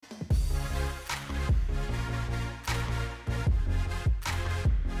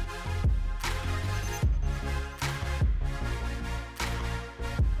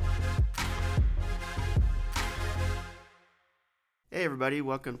Hey, everybody,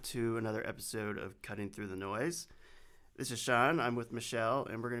 welcome to another episode of Cutting Through the Noise. This is Sean. I'm with Michelle,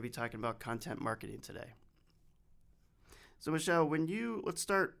 and we're going to be talking about content marketing today. So, Michelle, let's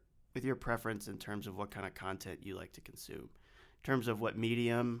start with your preference in terms of what kind of content you like to consume. In terms of what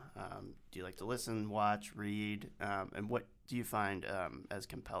medium, do you like to listen, watch, read, and what do you find as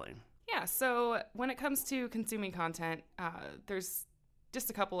compelling? Yeah, so when it comes to consuming content, there's just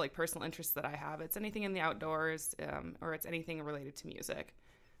a couple like personal interests that I have. It's anything in the outdoors, or it's anything related to music.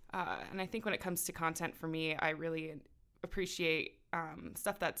 And I think when it comes to content for me, I really appreciate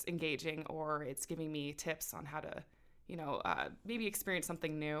stuff that's engaging or it's giving me tips on how to, maybe experience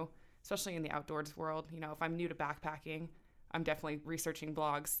something new, especially in the outdoors world. If I'm new to backpacking, I'm definitely researching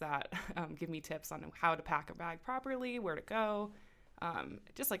blogs that give me tips on how to pack a bag properly, where to go,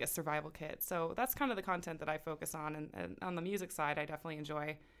 just like a survival kit. So that's kind of the content that I focus on. And on the music side, I definitely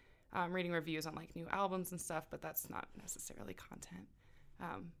enjoy reading reviews on like new albums and stuff, but that's not necessarily content.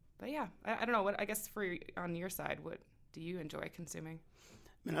 But yeah, I don't know what, I guess on your side, what do you enjoy consuming?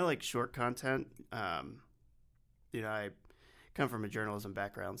 I like short content. I come from a journalism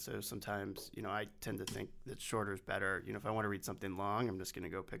background, so sometimes, I tend to think that shorter is better. If I want to read something long, I'm just going to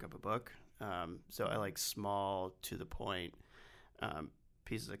go pick up a book. So I like small, to the point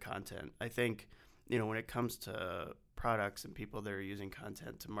pieces of content. I think, when it comes to products and people that are using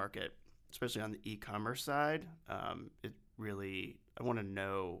content to market, especially on the e-commerce side, I want to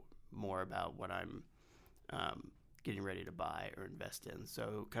know more about what I'm getting ready to buy or invest in.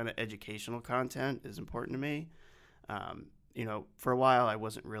 So kind of educational content is important to me. For a while, I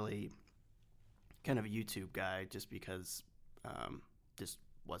wasn't really kind of a YouTube guy just because just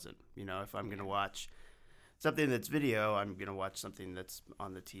wasn't. If I'm going to watch something that's video, I'm going to watch something that's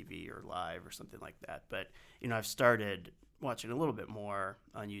on the TV or live or something like that. But, I've started watching a little bit more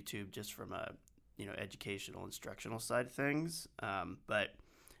on YouTube just from a, educational, instructional side of things. But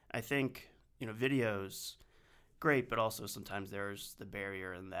I think, videos, great, but also sometimes there's the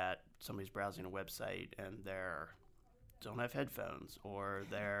barrier in that somebody's browsing a website and they're don't have headphones or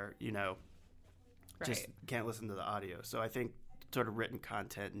they're, just can't listen to the audio. So I think sort of written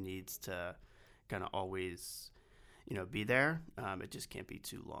content needs to kind of always, be there. It just can't be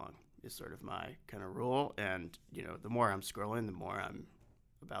too long is sort of my kind of rule. And, the more I'm scrolling, the more I'm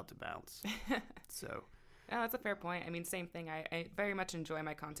about to bounce. So. No, that's a fair point. I mean, same thing. I very much enjoy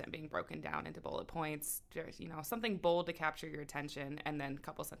my content being broken down into bullet points. There's, something bold to capture your attention and then a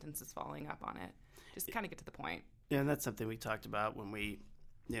couple sentences following up on it. Just kind of get to the point. Yeah, and that's something we talked about when we,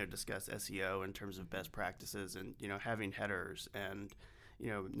 discuss SEO in terms of best practices and, having headers and,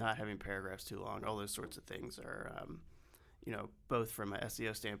 not having paragraphs too long. All those sorts of things are, both from an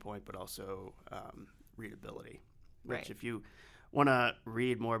SEO standpoint, but also readability. Which, if you want to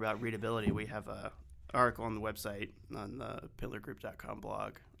read more about readability, we have a article on the website on the pillargroup.com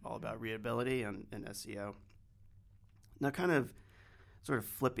blog all about readability and SEO. Now, kind of sort of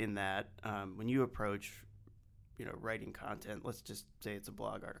flipping that, when you approach, writing content, let's just say it's a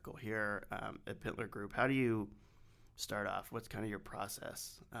blog article here at Pillar Group, how do you start off? What's kind of your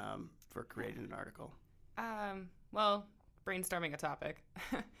process for creating an article? Well, brainstorming a topic,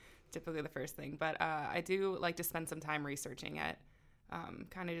 typically the first thing, but I do like to spend some time researching it.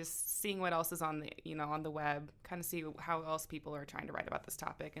 Kind of just seeing what else is on the web, kind of see how else people are trying to write about this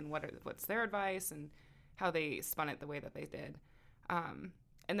topic and what's their advice and how they spun it the way that they did. And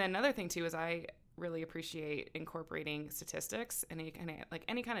then another thing too is I really appreciate incorporating statistics and any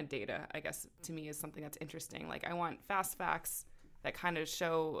kind of data. I guess to me is something that's interesting. Like I want fast facts that kind of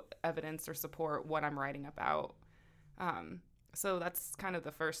show evidence or support what I'm writing about. So that's kind of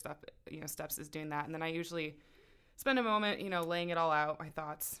the first step. Steps is doing that, and then I usually spend a moment, laying it all out, my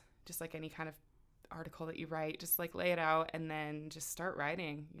thoughts, just like any kind of article that you write, just like lay it out and then just start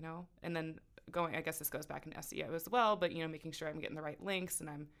writing, and then I guess this goes back into SEO as well, but, making sure I'm getting the right links and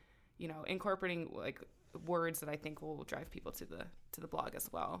I'm, incorporating like words that I think will drive people to the blog as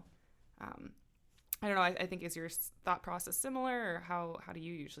well. I don't know. I think is your thought process similar, or how do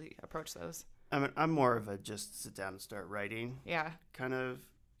you usually approach those? I'm more of a just sit down and start writing. Yeah. Kind of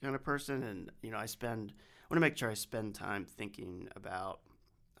person. And, I want to make sure I spend time thinking about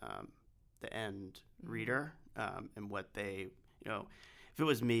the end reader and what they, if it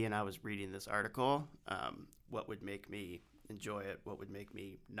was me and I was reading this article, what would make me enjoy it, what would make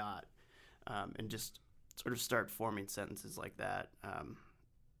me not, and just sort of start forming sentences like that.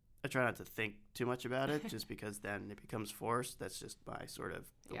 I try not to think too much about it just because then it becomes forced. That's just my sort of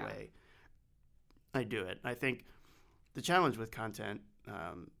the way I do it. I think the challenge with content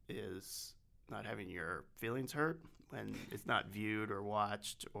is not having your feelings hurt when it's not viewed or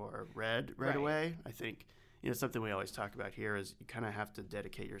watched or read right away. I think, something we always talk about here is you kind of have to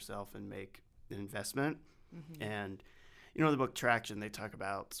dedicate yourself and make an investment. And the book Traction, they talk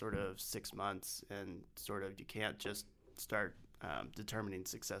about sort of 6 months, and sort of you can't just start determining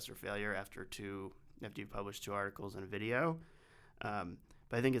success or failure after you've published 2 articles and a video.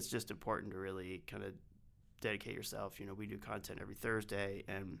 But I think it's just important to really kind of dedicate yourself. We do content every Thursday,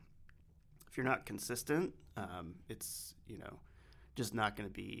 and if you're not consistent, it's just not going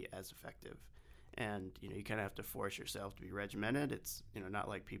to be as effective. And you kind of have to force yourself to be regimented. It's not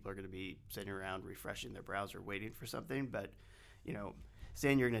like people are going to be sitting around refreshing their browser waiting for something, but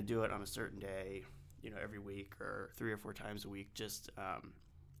saying you're going to do it on a certain day, every week or 3 or 4 times a week, just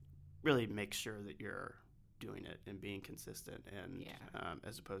really make sure that you're doing it and being consistent, and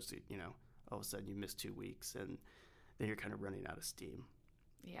as opposed to all of a sudden you miss 2 weeks and then you're kind of running out of steam.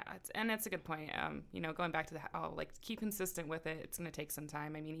 Yeah, it's a good point. Going back to keep consistent with it. It's going to take some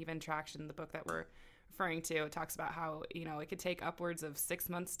time. I mean, even Traction, the book that we're referring to, it talks about how it could take upwards of 6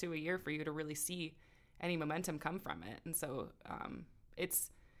 months to a year for you to really see any momentum come from it. And so it's,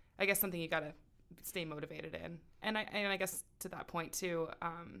 I guess, something you got to stay motivated in. And I guess to that point too,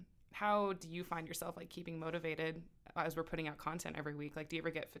 how do you find yourself keeping motivated as we're putting out content every week? Do you ever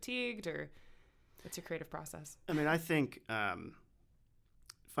get fatigued, or what's your creative process? I mean, I think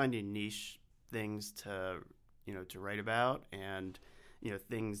finding niche things to write about, and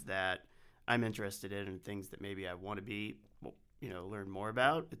things that I'm interested in and things that maybe I want to learn more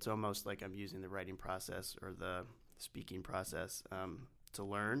about. It's almost like I'm using the writing process or the speaking process to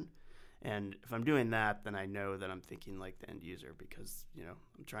learn. And if I'm doing that, then I know that I'm thinking like the end user, because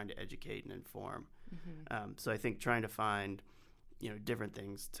I'm trying to educate and inform. So I think trying to find different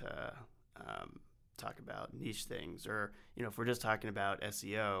things to talk about, niche things, or if we're just talking about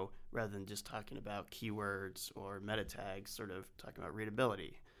SEO rather than just talking about keywords or meta tags, sort of talking about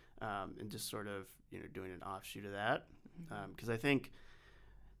readability, and just sort of doing an offshoot of that, because I think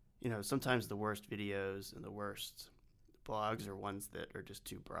sometimes the worst videos and the worst blogs are ones that are just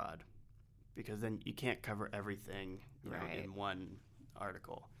too broad, because then you can't cover everything in one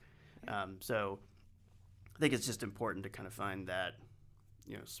article. So I think it's just important to kind of find that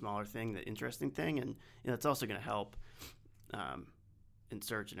smaller thing, the interesting thing, and it's also going to help in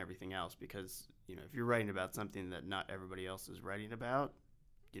search and everything else, because if you're writing about something that not everybody else is writing about,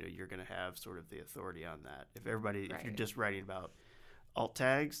 you're going to have sort of the authority on that. If you're just writing about alt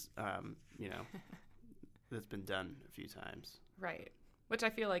tags, that's been done a few times. Right. Which I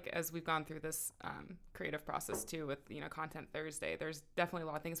feel like as we've gone through this creative process too with, Content Thursday, there's definitely a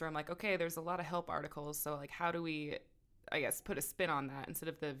lot of things where I'm like, okay, there's a lot of help articles. So how do we, I guess, put a spin on that instead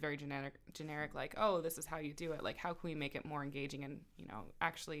of the very generic like, oh, this is how you do it. How can we make it more engaging and,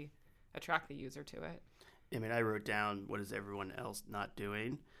 actually attract the user to it? I mean, I wrote down what is everyone else not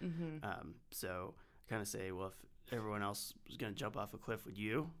doing. So I kind of say, well, if everyone else was going to jump off a cliff, would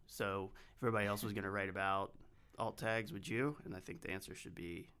you? So if everybody else was going to write about alt tags, would you? And I think the answer should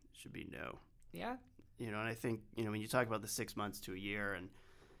be no. Yeah. And I think, when you talk about the 6 months to a year,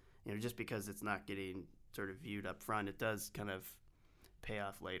 and, just because it's not getting sort of viewed up front, it does kind of pay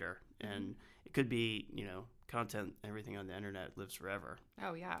off later. And it could be, content, everything on the internet lives forever.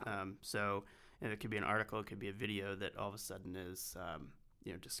 Oh, yeah. So, and it could be an article, it could be a video that all of a sudden is,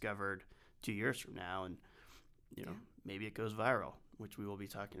 discovered 2 years from now, and, maybe it goes viral, which we will be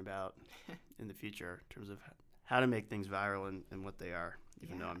talking about in the future in terms of how to make things viral and what they are,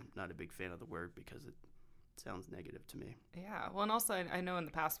 even though I'm not a big fan of the word because it sounds negative to me. Yeah. Well, and also I know in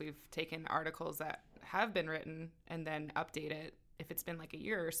the past we've taken articles that have been written and then update it if it's been a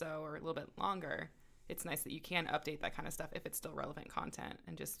year or so or a little bit longer. It's nice that you can update that kind of stuff if it's still relevant content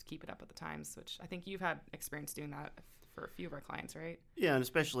and just keep it up with the times, which I think you've had experience doing that for a few of our clients, right? Yeah, and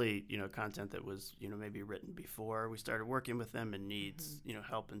especially, content that was, maybe written before we started working with them and needs,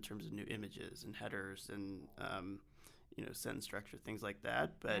 help in terms of new images and headers and, sentence structure, things like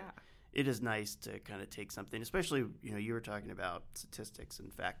that. But it is nice to kind of take something, especially, you were talking about statistics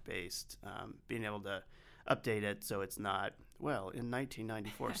and fact-based, being able to update it so it's not, well, in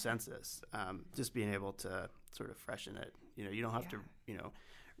 1994 census, just being able to sort of freshen it. You don't have to,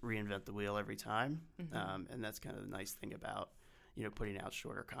 reinvent the wheel every time. And that's kind of the nice thing about, putting out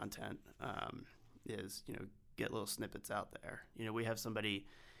shorter content, is, get little snippets out there. We have somebody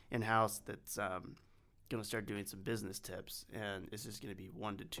in-house that's going to start doing some business tips, and it's just going to be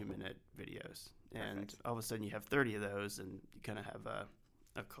 1 to 2 minute videos. And Perfect. all of a sudden you have 30 of those, and you kind of have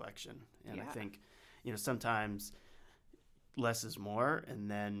a collection. And I think, sometimes less is more,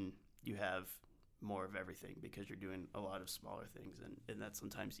 and then you have more of everything because you're doing a lot of smaller things, and that's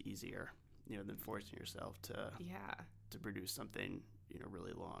sometimes easier, than forcing yourself to produce something,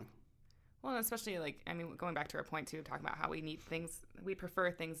 really long. Well, and especially going back to our point too, talking about how we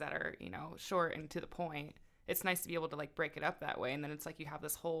prefer things that are, short and to the point. It's nice to be able to break it up that way. And then it's you have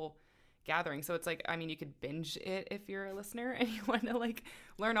this whole gathering. So it's you could binge it if you're a listener and you want to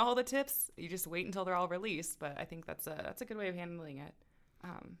learn all the tips. You just wait until they're all released. But I think that's a good way of handling it.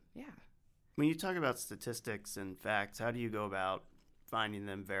 Yeah. When you talk about statistics and facts, how do you go about finding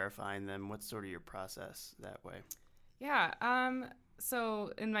them, verifying them? What's sort of your process that way? Yeah.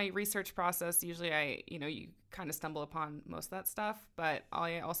 So in my research process, usually you kind of stumble upon most of that stuff, but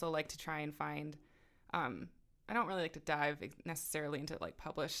I also like to try and find, I don't really like to dive necessarily into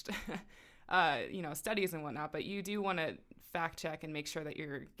published, studies and whatnot, but you do want to fact check and make sure that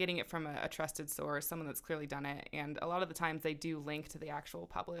you're getting it from a trusted source, someone that's clearly done it. And a lot of the times they do link to the actual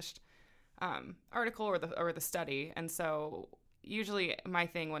published article or the study. And so usually my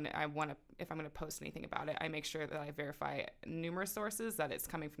thing if I'm going to post anything about it, I make sure that I verify numerous sources, that it's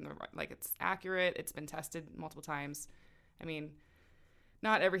coming from it's accurate, it's been tested multiple times. I mean,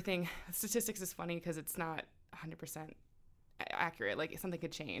 not everything, statistics is funny because it's not 100% accurate. Something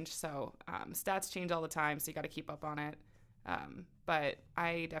could change. So stats change all the time, so you got to keep up on it. But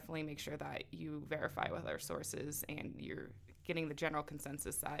I definitely make sure that you verify with other sources and you're getting the general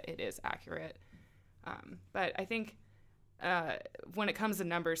consensus that it is accurate. But I think when it comes to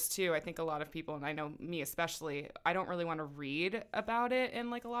numbers too, I think a lot of people, and I know me especially, I don't really want to read about it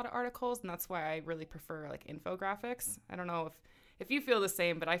in a lot of articles, and that's why I really prefer infographics. I don't know if you feel the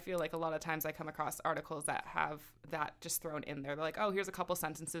same, but I feel a lot of times I come across articles that have that just thrown in there. They're oh, here's a couple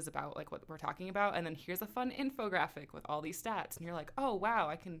sentences about what we're talking about, and then here's a fun infographic with all these stats, and you're oh wow,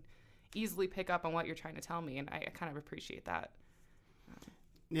 I can easily pick up on what you're trying to tell me, and I kind of appreciate that.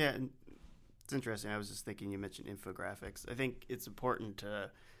 Yeah, and it's interesting. I was just thinking, you mentioned infographics. I think it's important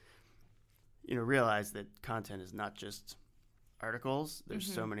to realize that content is not just articles.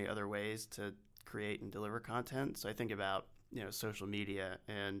 There's so many other ways to create and deliver content. So I think about social media,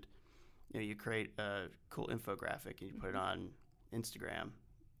 and you create a cool infographic and you put it on Instagram.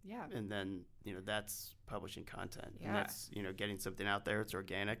 Yeah. And then that's publishing content. Yeah. And that's getting something out there. It's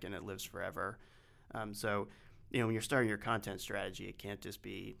organic and it lives forever. So when you're starting your content strategy, it can't just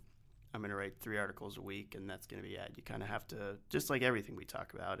be, I'm going to write 3 articles a week and that's going to be it. You kind of have to, just like everything we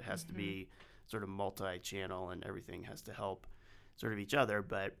talk about, it has to be sort of multi-channel, and everything has to help sort of each other.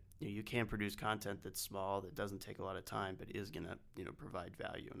 But you can produce content that's small, that doesn't take a lot of time, but is going to provide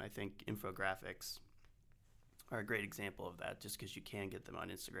value. And I think infographics are a great example of that, just because you can get them on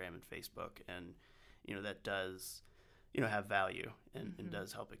Instagram and Facebook, and that does have value and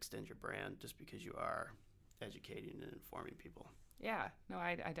does help extend your brand, just because you are educating and informing people. Yeah, no,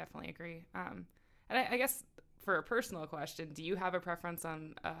 I definitely agree. And I guess for a personal question, do you have a preference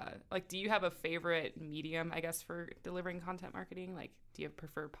on, do you have a favorite medium, I guess, for delivering content marketing? Do you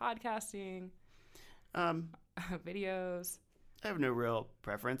prefer podcasting, videos? I have no real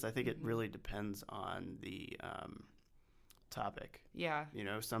preference. I think it really depends on the topic. Yeah.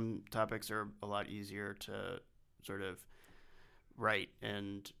 Some topics are a lot easier to sort of write,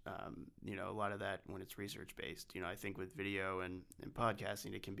 and a lot of that when it's research based. I think with video and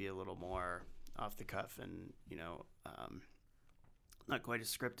podcasting, it can be a little more off the cuff and not quite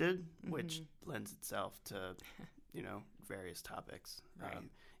as scripted, which lends itself to various topics. Right.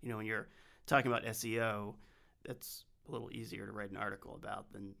 When you're talking about SEO, that's a little easier to write an article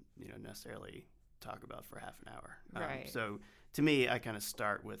about than necessarily talk about for half an hour. Right. So to me, I kind of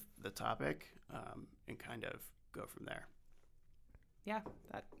start with the topic and kind of go from there. Yeah,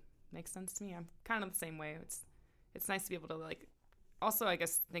 that makes sense to me. I'm kind of the same way. It's nice to be able to also, I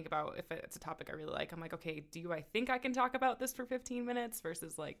guess, think about if it's a topic I really like. I'm okay, do I think I can talk about this for 15 minutes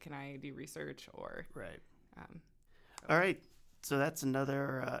versus can I do research or... Right. All right. So that's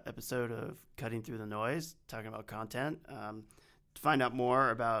another episode of Cutting Through the Noise, talking about content. To find out more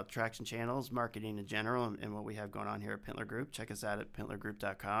about Traction Channels, marketing in general, and what we have going on here at Pintler Group, check us out at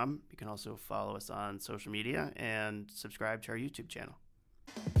pintlergroup.com. You can also follow us on social media and subscribe to our YouTube channel.